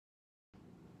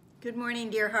Good morning,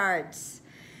 dear hearts.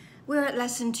 We're at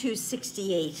lesson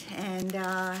 268, and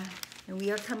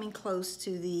we are coming close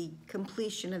to the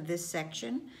completion of this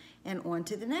section and on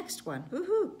to the next one.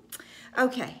 Woohoo!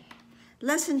 Okay,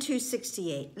 lesson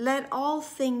 268. Let all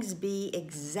things be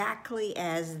exactly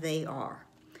as they are.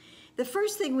 The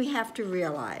first thing we have to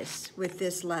realize with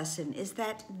this lesson is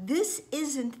that this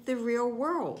isn't the real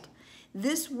world.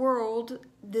 This world,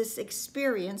 this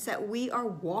experience that we are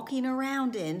walking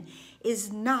around in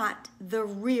is not the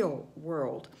real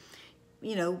world.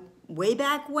 You know, way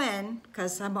back when,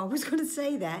 because I'm always going to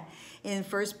say that, in the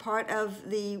first part of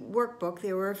the workbook,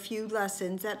 there were a few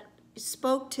lessons that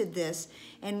spoke to this,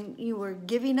 and you were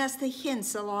giving us the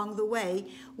hints along the way,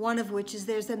 one of which is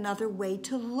there's another way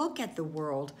to look at the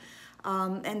world.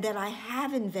 And that I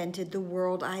have invented the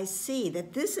world I see,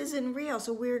 that this isn't real.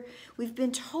 So we've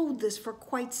been told this for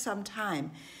quite some time.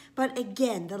 But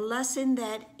again, the lesson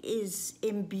that is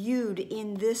imbued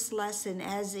in this lesson,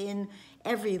 as in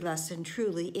every lesson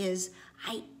truly, is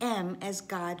I am as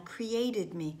God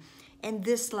created me. And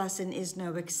this lesson is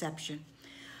no exception.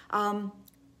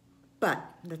 But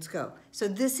let's go. So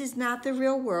this is not the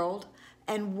real world.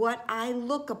 And what I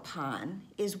look upon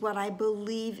is what I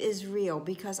believe is real,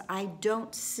 because I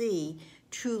don't see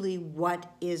truly what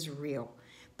is real.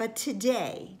 But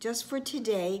today, just for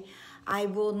today, I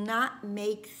will not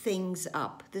make things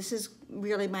up. This is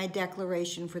really my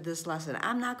declaration for this lesson.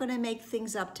 I'm not going to make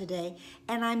things up today,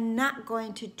 and I'm not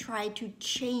going to try to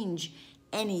change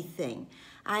anything.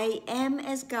 I am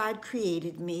as God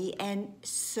created me, and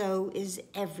so is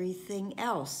everything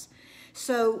else.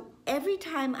 So every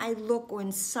time I look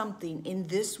on something in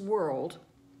this world,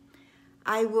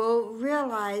 I will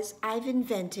realize I've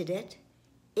invented it,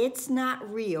 it's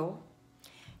not real,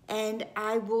 and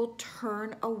I will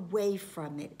turn away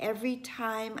from it. Every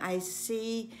time I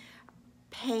see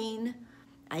pain,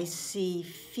 I see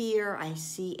fear, I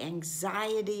see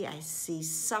anxiety, I see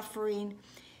suffering,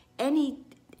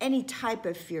 any type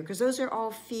of fear, because those are all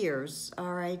fears,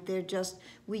 all right? They're just,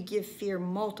 we give fear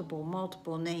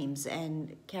multiple names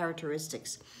and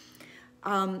characteristics.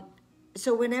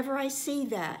 So whenever I see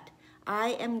that,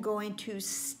 I am going to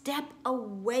step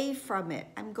away from it.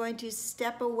 I'm going to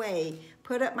step away,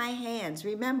 put up my hands.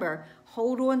 Remember,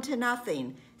 hold on to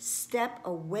nothing. Step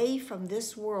away from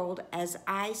this world as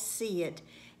I see it,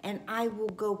 and I will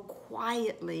go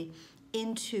quietly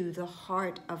into the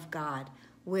heart of God,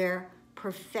 where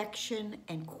perfection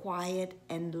and quiet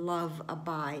and love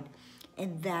abide.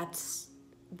 And that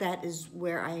is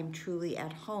where I am truly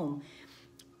at home.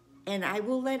 And I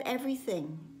will let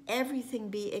everything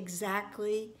be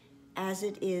exactly as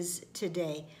it is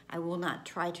today. I will not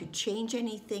try to change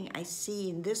anything I see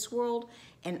in this world,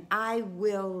 and I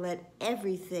will let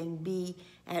everything be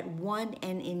at one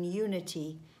and in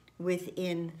unity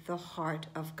within the heart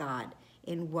of God,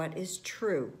 in what is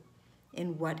true,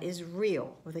 in what is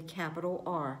real, with a capital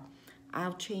R.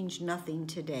 I'll change nothing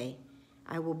today.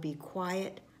 I will be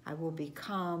quiet, I will be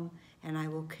calm, and I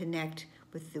will connect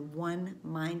with the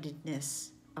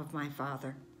one-mindedness of my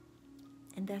Father.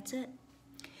 And that's it.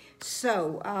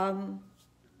 So,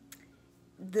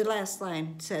 the last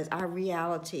line says, our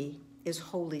reality is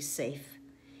wholly safe,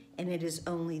 and it is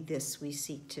only this we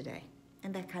seek today.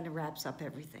 And that kind of wraps up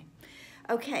everything.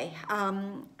 Okay,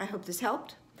 I hope this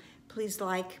helped. Please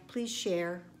like, please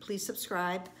share, please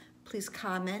subscribe, please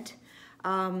comment.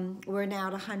 We're now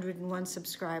at 101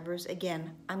 subscribers.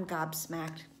 Again, I'm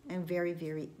gobsmacked and very,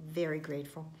 very, very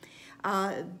grateful.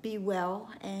 Be well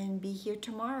and be here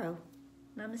tomorrow.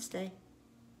 Namaste.